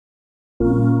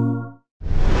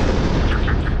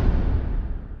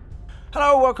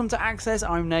Hello, welcome to Access.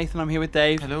 I'm Nathan. I'm here with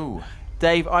Dave. Hello.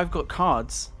 Dave, I've got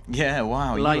cards. Yeah,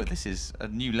 wow. Like- This is a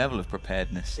new level of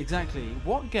preparedness. Exactly.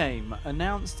 What game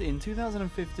announced in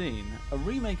 2015 a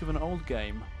remake of an old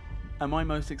game am I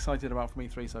most excited about from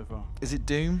E3 so far? Is it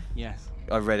Doom? Yes.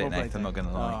 I read it, Well played, Nathan, I'm not Dave.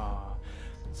 going to lie. Ah.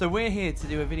 So we're here to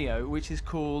do a video which is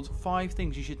called 5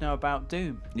 Things You Should Know About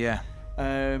Doom. Yeah,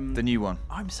 the new one.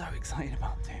 I'm so excited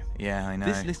about Doom. Yeah, I know.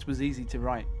 This list was easy to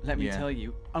write, let me tell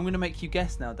you. I'm going to make you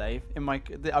guess now, Dave. I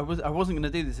wasn't going to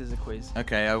do this as a quiz.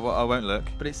 Okay, I won't look.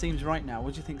 But it seems right now.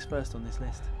 What do you think's first on this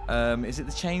list? Is it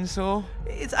the chainsaw?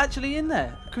 It's actually in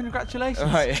there.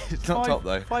 Congratulations. Right, it's not top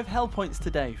though. 5 hell points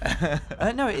to Dave.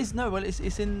 No, it is. No, well, it's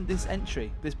in this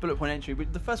entry, this bullet point entry.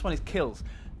 But the first one is kills.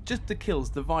 Just the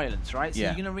kills, the violence, right? So Yeah.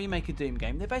 you're going to remake a Doom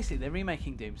game. They're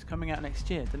remaking Doom. It's coming out next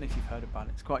year. Don't know if you've heard about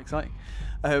it. It's quite exciting.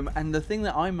 And the thing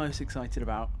that I'm most excited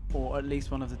about, or at least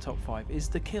one of the top 5, is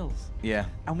the kills. Yeah.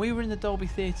 And we were in the Dolby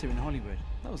Theatre in Hollywood.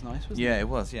 That was nice, wasn't it? Yeah, it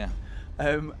was, yeah.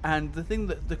 And the thing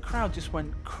that the crowd just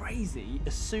went crazy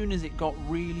as soon as it got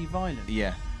really violent.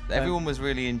 Yeah. Everyone was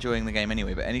really enjoying the game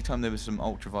anyway, but anytime there was some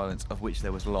ultra violence, of which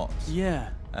there was lots. Yeah.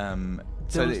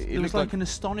 So it was like an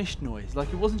astonished noise. Like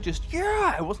it wasn't just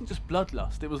it wasn't just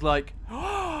bloodlust. It was like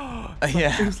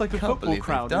yeah. It was like a Can't football believe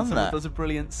crowd. they've done And someone that. does a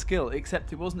brilliant skill,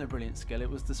 except it wasn't a brilliant skill. It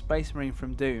was the Space Marine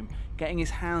from Doom getting his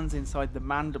hands inside the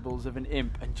mandibles of an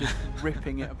imp and just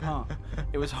ripping it apart.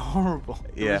 It was horrible.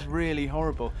 It Yeah. was really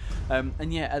horrible.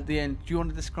 And yeah, at the end, do you want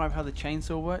to describe how the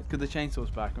chainsaw worked? Because the chainsaw's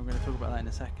back. I'm going to talk about that in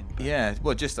a second. But Yeah,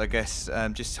 well, I guess,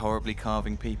 just horribly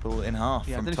carving people in half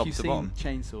yeah, I from don't know top if to you've bottom.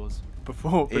 seen chainsaws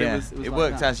before, but Yeah, it was like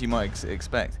worked that. as you might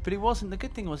expect. But it wasn't. The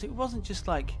good thing was, it wasn't just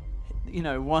like, you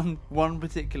know, one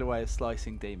particular way of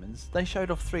slicing demons. They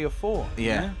showed off 3 or 4. you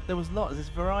Yeah. know? There was lots. There's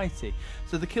variety.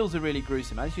 So the kills are really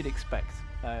gruesome, as you'd expect.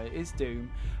 It's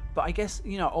Doom, but I guess,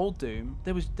 you know, old Doom,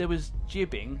 there was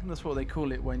jibbing. That's what they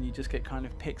call it when you just get kind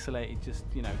of pixelated, just,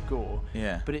 you know, gore.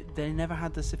 Yeah. But they never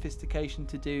had the sophistication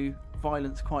to do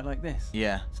violence quite like this.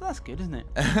 Yeah. So that's good, isn't it?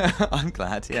 I'm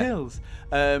glad, yeah. Kills.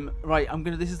 Right,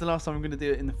 this is the last time I'm gonna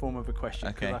do it in the form of a question,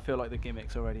 because Okay. I feel like the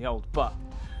gimmick's already old. But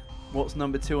what's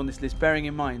number 2 on this list? Bearing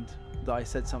in mind that I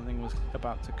said something was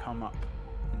about to come up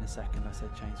in a second. I said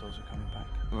chainsaws were coming back.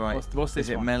 Right. What's this Is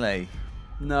it one? melee?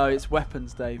 No, it's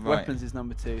weapons, Dave. Right. Weapons is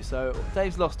number 2. So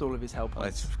Dave's lost all of his help. Oh,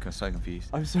 it's so confused.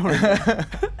 I'm sorry.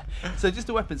 So just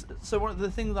the weapons. So one of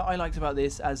the things that I liked about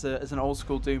this as an old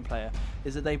school Doom player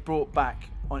is that they brought back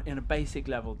in a basic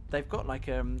level. They've got like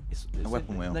a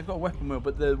weapon wheel. They've got a weapon wheel,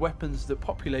 but the weapons that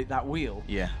populate that wheel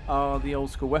Yeah. are the old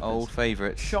school weapons. Old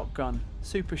favourites. Shotgun,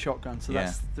 super shotgun. So Yeah.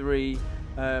 that's 3.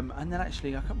 And then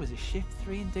actually, I can't remember, was it Shift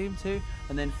 3 in Doom 2?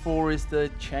 And then 4 is the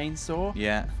chainsaw.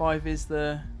 Yeah. 5 is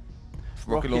the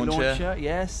Rocket launcher.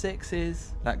 Yeah. 6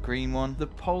 is That green one. the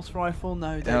pulse rifle.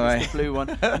 No, Dave, Oh, it's right. the blue one.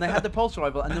 And they had the pulse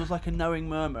rifle, and there was like a knowing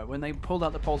murmur when they pulled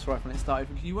out the pulse rifle and it started.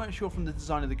 You weren't sure from the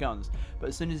design of the guns, but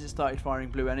as soon as it started firing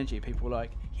blue energy, people were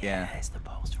like, "Yeah, Yeah. it's the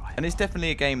pulse rifle." And it's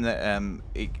definitely a game that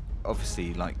it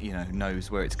obviously, like, you know, knows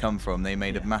where it's come from. They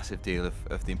made a massive deal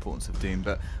of the importance of Doom,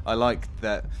 but I like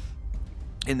that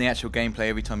in the actual gameplay,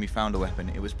 every time you found a weapon,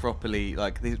 it was properly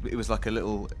like it was like a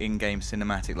little in-game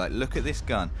cinematic. Like, look at this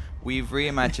gun. We've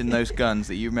reimagined those guns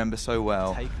that you remember so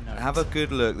well. Take note. Have a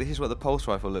good look. This is what the pulse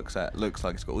rifle looks like.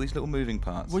 It's got all these little moving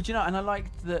parts. Well, do you know, and I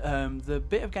liked the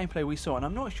bit of gameplay we saw, and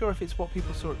I'm not sure if it's what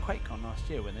people saw at QuakeCon last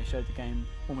year when they showed the game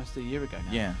almost a year ago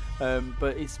now. Yeah.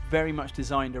 But it's very much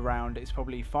designed around, it's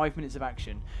probably 5 minutes of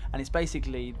action, and it's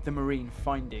basically the Marine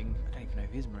finding, I don't even know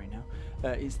if he's a Marine now,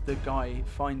 it's the guy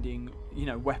finding, you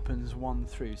know, weapons 1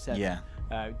 through 7. Yeah.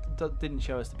 Didn't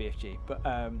show us the BFG, but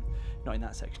not in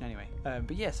that section anyway.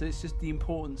 But yeah, so it's just the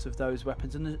importance of those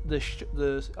weapons, and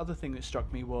the other thing that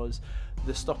struck me was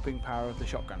the stopping power of the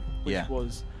shotgun, which Yeah.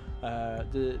 was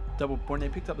when they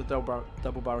picked up the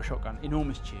double barrel shotgun,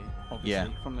 enormous cheer, obviously,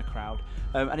 Yeah. from the crowd,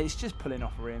 and it's just pulling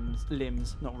off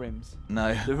limbs, not rims.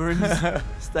 No. The rims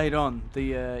stayed on.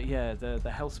 The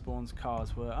Hellspawn's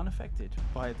cars were unaffected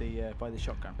by the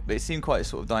shotgun. But it seemed quite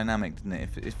sort of dynamic, didn't it?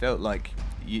 It felt like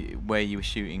where you were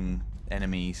shooting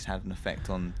enemies had an effect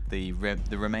on the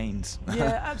remains.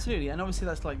 Yeah, absolutely, and obviously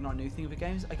that's like not a new thing for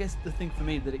games. I guess the thing for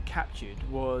me that it captured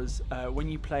was when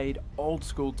you played old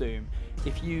school Doom.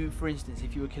 If you, for instance,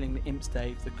 if you were killing the imps,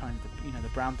 Dave, the kind of the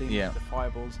brown demons, Yeah. the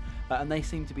fireballs, and they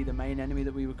seem to be the main enemy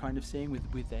that we were kind of seeing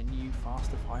with their new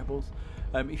faster fireballs.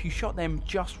 If you shot them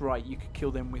just right, you could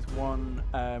kill them with one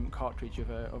cartridge of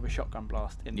a shotgun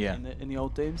blast in the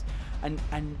old Dooms, and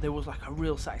there was like a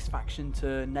real satisfaction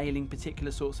to nailing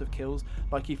particular sorts of kills,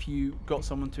 like if you got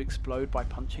someone to explode by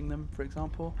punching them, for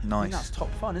example. Nice. I think that's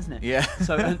top fun, isn't it? Yeah.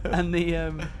 So and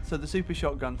the super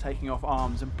shotgun taking off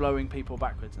arms and blowing people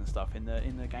backwards and stuff in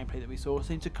the gameplay that we saw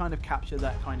seemed to kind of capture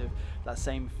that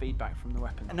same feedback from the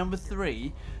weapon. And number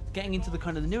 3, getting into the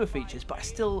kind of the newer features, but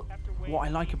what I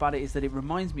like about it is that it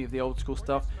reminds me of the old school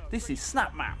stuff. This is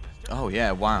Snap Map. Oh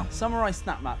yeah, wow. Summarize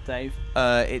Snap Map, Dave.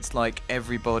 It's like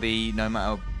everybody, no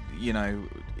matter,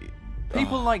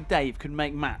 people like Dave could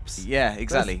make maps. Yeah,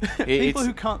 exactly. People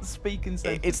who can't speak and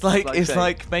say. It's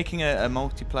like making a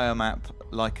multiplayer map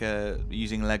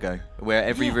using Lego, where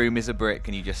every room is a brick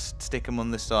and you just stick them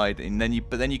on the side, and then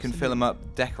you can fill them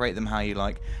up, decorate them how you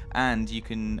like, and you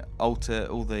can alter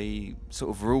all the sort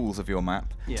of rules of your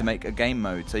map to make a game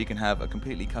mode. So you can have a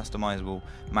completely customizable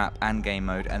map and game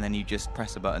mode, and then you just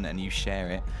press a button and you share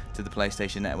it to the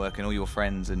PlayStation Network, and all your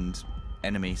friends and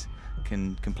enemies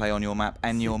can play on your map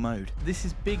and your mode. This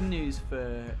is big news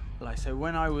for so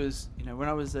when I was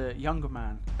a younger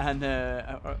man, and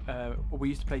we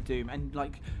used to play Doom, and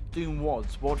like Doom WOD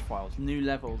files, new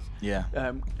levels. Yeah.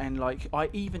 And like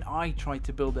I tried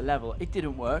to build a level. It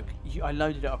didn't work. I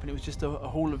loaded it up and it was just a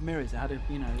hall of mirrors. It had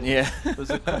there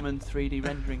was a common 3D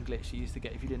rendering glitch you used to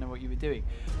get if you didn't know what you were doing.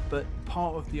 But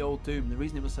part of the old Doom, the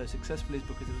reason it was so successful is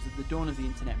because it was at the dawn of the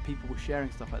internet and people were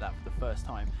sharing stuff like that for the first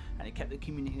time, and it kept the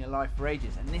community alive for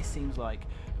ages. And this seems like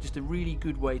just a really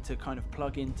good way to kind of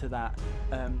plug into that.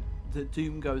 That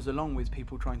Doom goes along with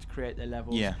people trying to create their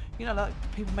levels. Yeah. Like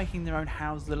people making their own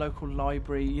house, the local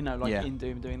library, in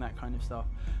Doom, doing that kind of stuff.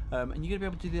 And you're going to be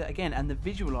able to do that again. And the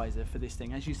visualizer for this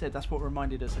thing, as you said, that's what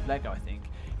reminded us of Lego, I think.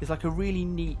 It's like a really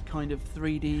neat kind of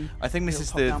 3D. I think this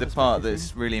is the part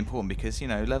that's really important, because,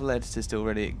 level editors still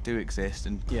already do exist,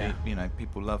 and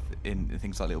people love in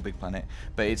things like Little Big Planet.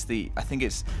 But I think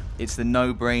it's the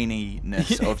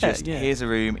no-braininess of just here's a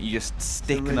room, you just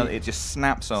stick another, it just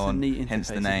snaps on, hence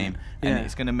the name, and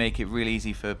it's going to make it really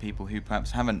easy for people who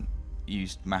perhaps haven't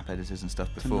used map editors and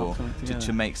stuff before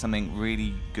to make something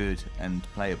really good and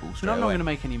playable straight away. I'm not going to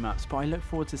make any maps, but I look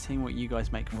forward to seeing what you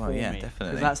guys make for me. Yeah, definitely.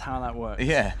 Because that's how that works.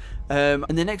 Yeah.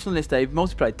 And the next on the list, Dave,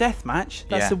 multiplayer deathmatch.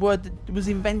 That's the word that was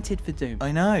invented for Doom.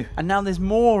 I know. And now there's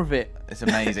more of it. It's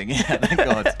amazing. Yeah, thank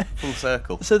God. Full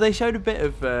circle. So they showed a bit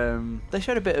of the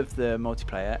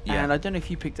multiplayer, and I don't know if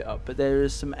you picked it up, but there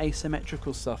is some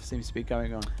asymmetrical stuff seems to be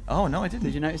going on. Oh no, I didn't.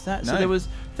 Did you notice that? No. So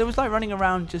there was like running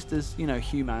around just as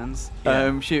humans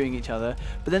shooting each other,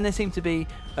 but then there seemed to be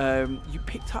you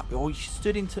picked up or you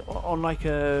stood on like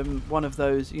one of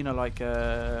those like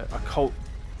a cult.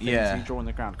 You draw on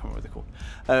the ground. I can't remember what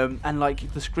they're called. And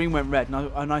like the screen went red,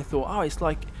 and I thought, oh, it's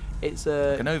like an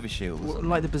overshield,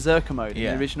 like the Berserker mode in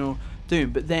the original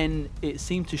Doom. But then it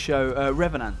seemed to show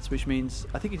Revenants, which means,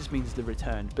 I think it just means the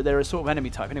return. But they're a sort of enemy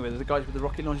type anyway. They're the guys with the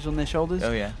rocket launchers on their shoulders.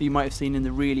 Oh yeah. You might have seen in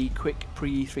the really quick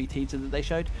pre-E3 teaser that they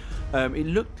showed. It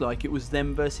looked like it was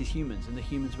them versus humans, and the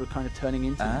humans were kind of turning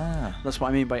into them. That's what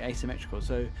I mean by asymmetrical.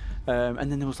 So,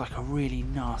 and then there was like a really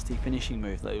nasty finishing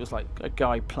move. It was like a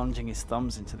guy plunging his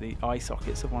thumbs into the eye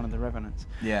sockets of one of the Revenants.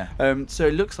 Yeah. So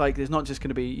it looks like there's not just going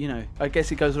to be, I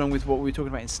guess it goes along with what we were talking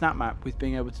about in Snap Map, with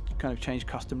being able to kind of change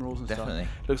custom rules and Definitely.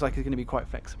 stuff. Looks like it's going to be quite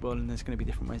flexible, and there's going to be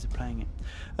different ways of playing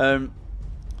it.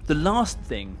 The last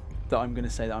thing that I'm going to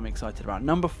say that I'm excited about,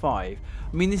 number 5.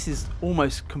 I mean, this is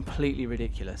almost completely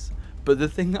ridiculous, but the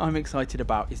thing that I'm excited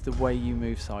about is the way you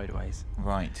move sideways.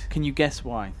 Right. Can you guess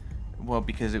why? Well,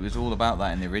 because it was all about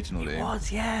that in the original Doom. It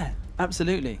was, yeah,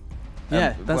 absolutely.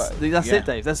 Yeah, that's it,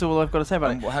 Dave. That's all I've got to say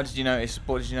about it. How did you notice?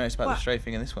 What did you notice about the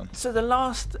strafing in this one? So the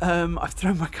last, I've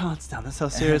thrown my cards down. That's how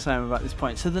serious I am about this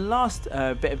point. So the last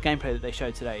bit of gameplay that they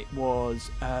showed today was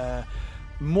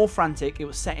more frantic. It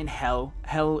was set in hell.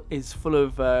 Hell is full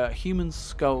of human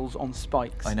skulls on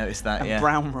spikes. I noticed that. And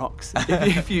brown rocks.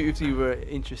 if you were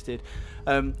interested.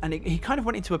 And he kind of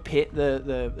went into a pit,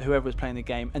 the whoever was playing the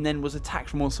game, and then was attacked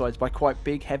from all sides by quite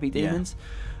big, heavy demons.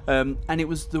 And it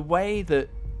was the way that.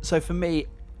 So for me,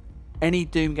 any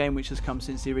Doom game which has come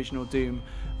since the original Doom,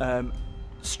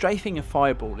 strafing a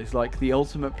fireball is like the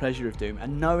ultimate pleasure of Doom,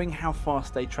 and knowing how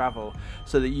fast they travel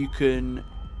so that you can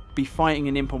be fighting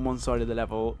an imp on one side of the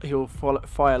level, he'll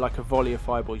fire like a volley of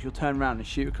fireballs, you'll turn around and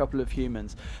shoot a couple of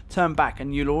humans, turn back,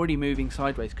 and you're already moving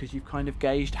sideways because you've kind of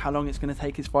gauged how long it's going to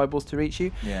take his fireballs to reach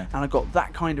you. And I got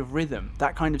that kind of rhythm,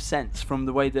 that kind of sense from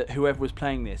the way that whoever was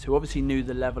playing this, who obviously knew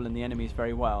the level and the enemies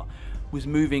very well, was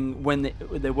moving when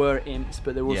there were imps,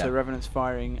 but there were also revenants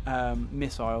firing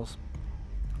missiles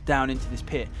down into this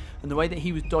pit, and the way that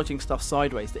he was dodging stuff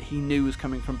sideways that he knew was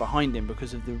coming from behind him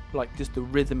because of the just the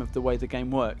rhythm of the way the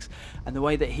game works, and the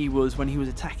way that he was, when he was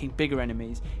attacking bigger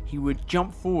enemies, he would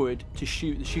jump forward to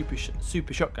shoot the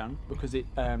super shotgun because it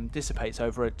dissipates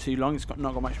over it too long. It's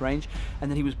not got much range,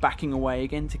 and then he was backing away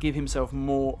again to give himself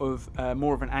more of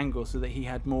an angle so that he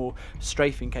had more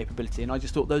strafing capability. And I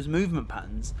just thought those movement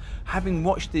patterns, having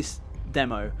watched this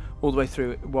demo all the way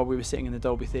through while we were sitting in the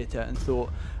Dolby Theatre, and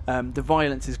thought the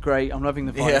violence is great. I'm loving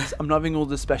the violence. I'm loving all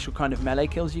the special kind of melee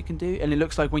kills you can do, and it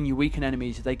looks like when you weaken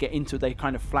enemies, they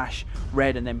kind of flash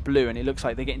red and then blue, and it looks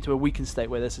like they get into a weakened state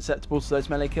where they're susceptible to those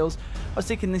melee kills. I was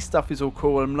thinking this stuff is all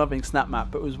cool. I'm loving Snap Map,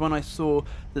 but it was when I saw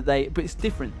that but it's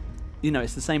different. You know,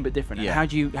 it's the same but different. Yeah. How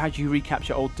do you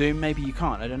recapture old Doom? Maybe you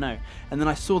can't. I don't know. And then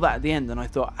I saw that at the end, and I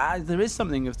thought, there is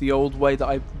something of the old way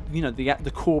that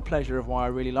the core pleasure of why I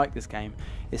really like this game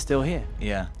is still here.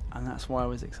 Yeah. And that's why I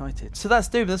was excited. So that's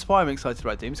Doom. That's why I'm excited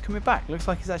about Doom. It's coming back. It looks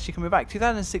like it's actually coming back.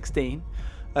 2016.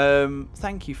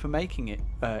 Thank you for making it,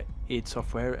 id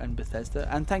Software and Bethesda,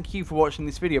 and thank you for watching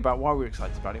this video about why we're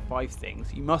excited about it. 5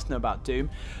 things you must know about Doom.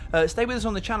 Stay with us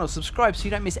on the channel, subscribe so you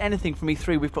don't miss anything from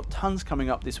E3. We've got tons coming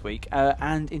up this week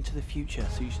and into the future,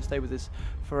 so you should stay with us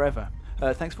forever.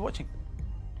 Thanks for watching.